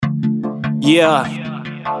Yeah,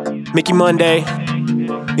 Micky Monday.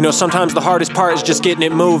 You know, sometimes the hardest part is just getting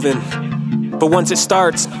it moving. But once it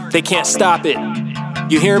starts, they can't stop it.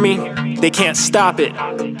 You hear me? They can't stop it.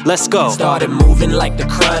 Let's go. Started moving like the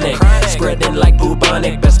chronic, spreading like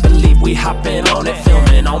bubonic. Best believe we hopping on it,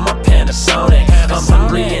 filming on my Panasonic. I'm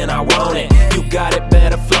hungry and I want it. You got it,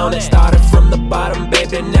 better flown it. Started from the bottom,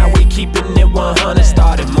 baby, now we keeping it 100.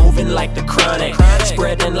 Started moving like the chronic,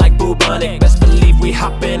 spreading like bubonic. Best believe we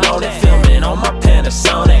hopping on it, filming on my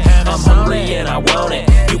Panasonic. I'm hungry and I want it.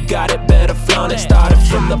 You got it, better flown it. Started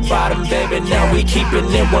from the bottom, baby, now we keeping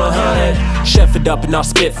it 100. Cheff it up and I'll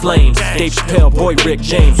spit flames. Dave Chappelle, boy, Rick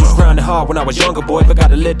James. Was grinding hard when I was younger, boy, but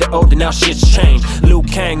got a little older, now shit's changed. Liu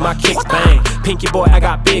Kang, my kicks bang. Pinky boy, I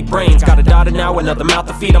got big brains. Got a daughter now, another mouth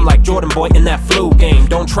to feed. I'm like Jordan, boy, in that flu game.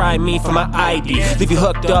 Don't try me for my ID. Leave you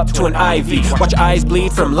hooked up to an IV. Watch your eyes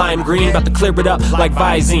bleed from lime green. About to clear it up like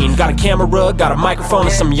Visine. Got a camera, got a microphone,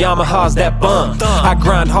 and some Yamahas that bum. I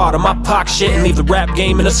grind hard on my Pac shit and leave the rap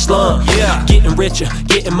game in a slum. Getting richer,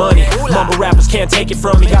 getting money. Mumble rappers can't take it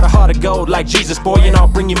from me. Got a heart of gold like Jesus, boy, and I'll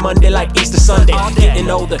bring you Monday like Easter Sunday. Getting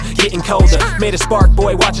older, getting colder. Made a spark,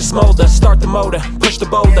 boy, watch it smolder. Start the motor, push the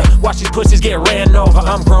boulder. Watch these pussies get ran over.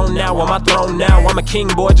 I'm grown now, on my throne now. I'm a king,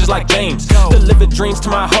 boy, just like James. Deliver dreams to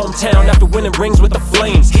my hometown after winning rings with the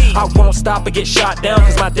Flames. I won't stop or get shot down,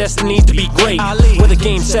 cause my destiny's to be great. With a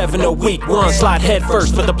game 7 or week 1, slide head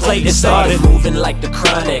first for the plate. It started moving like the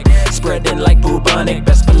chronic, spreading like bubonic.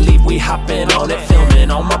 Best believe we hopping on it,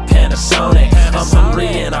 filming on my Panasonic. I'm hungry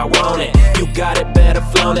and I want it. You got it, better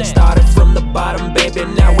flown it. Started from the bottom, baby,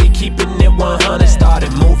 now we keeping it 100.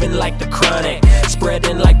 Started moving like the chronic,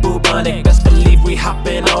 spreading like bubonic. Best believe we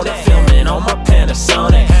hopping on it, filming on my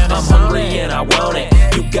Panasonic. I'm hungry and I want it.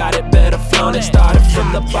 You got it, better flown it. Started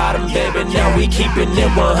from the bottom, baby, now we keeping it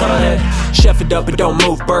 100. Cheff it up and don't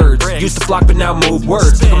move birds. Used to flock but now move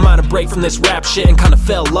words. Took a minor break from this rap shit and kinda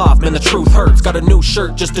fell off, man, the truth hurts. Got a new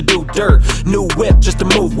shirt just to do dirt, new whip just to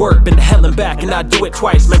move work. Been to hell and back and I do it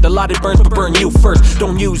twice. Make the lot it burns but burn you first.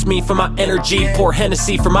 Don't use me for my energy, pour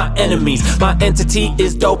Hennessy for my enemies. My entity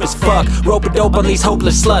is dope as fuck. Rope a dope on these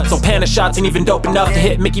hopeless sluts. So Pana shots ain't even dope enough to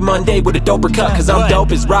hit Micky Monday with a doper cut. Cause I'm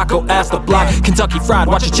dope as Rocco, ass the block. Kentucky fried,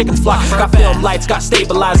 watch the chickens flock. Got film lights, got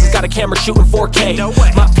stabilizers, got a camera shooting 4K.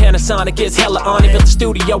 My Panasonic is hella on it, built a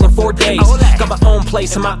studio in 4 days. Got my own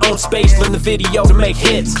place in my own space, learn the video to make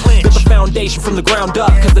hits. Built the foundation from the ground up,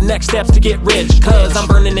 cause the next step's to get rich. Cause I'm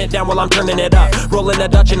burning it down while I'm turning it up. Rolling a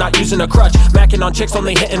Dutch and not using a crutch. Macking on chicks,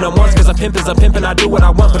 only hitting them once. Cause I'm pimpin', I do what I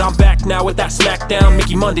want. But I'm back now with that smackdown,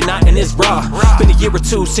 Micky Monday night and it's raw. Been a year or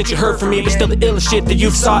two since you heard from me, but still the illest shit that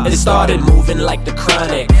you've saw. It started moving like the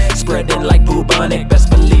chronic, spreading like bubonic. Best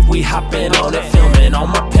believe we hopping on it, filming on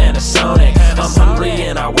my Panasonic. I'm hungry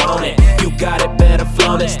and I want it. You got it, better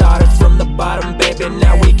flown it. Started from the bottom, baby,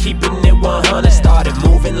 now we keeping it 100. Started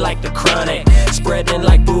moving like the chronic, spreading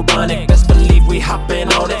like bubonic. Best believe we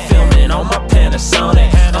hopping on it, filming on my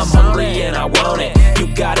Panasonic. I'm hungry and I want it.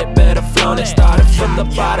 You got it, better flown it. Started from the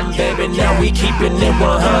bottom, baby, now we keeping it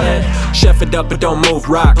 100. Cheff it up but don't move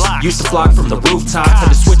rocks. Used to flock from the rooftops. Had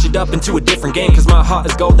to switch it up into a different game, cause my heart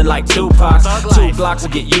is golden like Tupac's. 2 Glocks will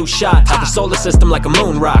get you shot. Out the solar system like a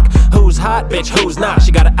moon rock. Who's hot, bitch, who's not?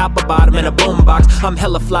 She got an apple bottom and a boombox. I'm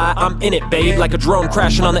hella fly, I'm in it, babe. Like a drone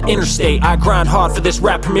crashing on the interstate. I grind hard for this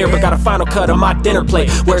rap premiere, but got a final cut on my dinner plate.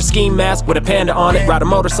 Wear a ski mask with a panda on it. Ride a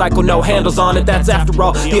motorcycle, no handles on it. That's after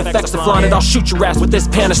all the effects to flaunt it. I'll shoot your ass with this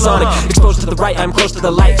Panasonic. Exposed to the right, I'm close to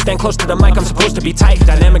the light. Stand close to the mic, I'm supposed to be tight.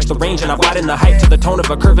 Dynamics the range and I widen the height to the tone of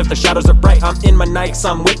a curve if the shadows are bright. I'm in my Nikes,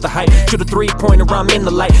 I'm with the hype. Shoot a 3-pointer, I'm in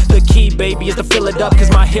the light. The key, baby, is to fill it up, cause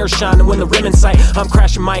my hair's shining when the rim in sight. I'm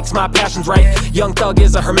crashing mics, my passion's right. Young Thug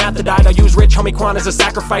is a hermaphrodite. I'll use rich homie Quan as a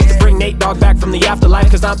sacrifice to bring Nate Dogg back from the afterlife.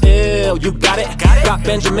 Cause I'm ill, you got it. Got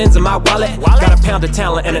Benjamins in my wallet. Got a pound of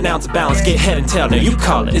talent and an ounce of balance. Get head and tail, now you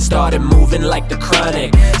call it. It started moving like the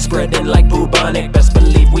chronic, spreading like bubonic. Best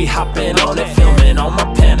believe we hopping on it, filming on my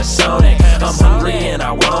Panasonic. I'm hungry and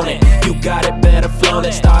I want it. You got it, better flown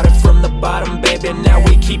it. Started from the bottom, baby, now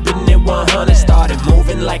we keeping it 100. Started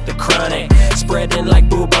moving like the chronic, spreading like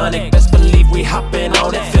bubonic. Best believe we hopping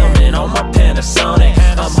on it, filming on my Panasonic.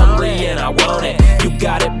 I'm hungry and I want it. You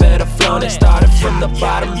got it, better flown it. Started from the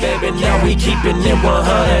bottom, baby, now we keeping it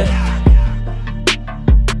 100.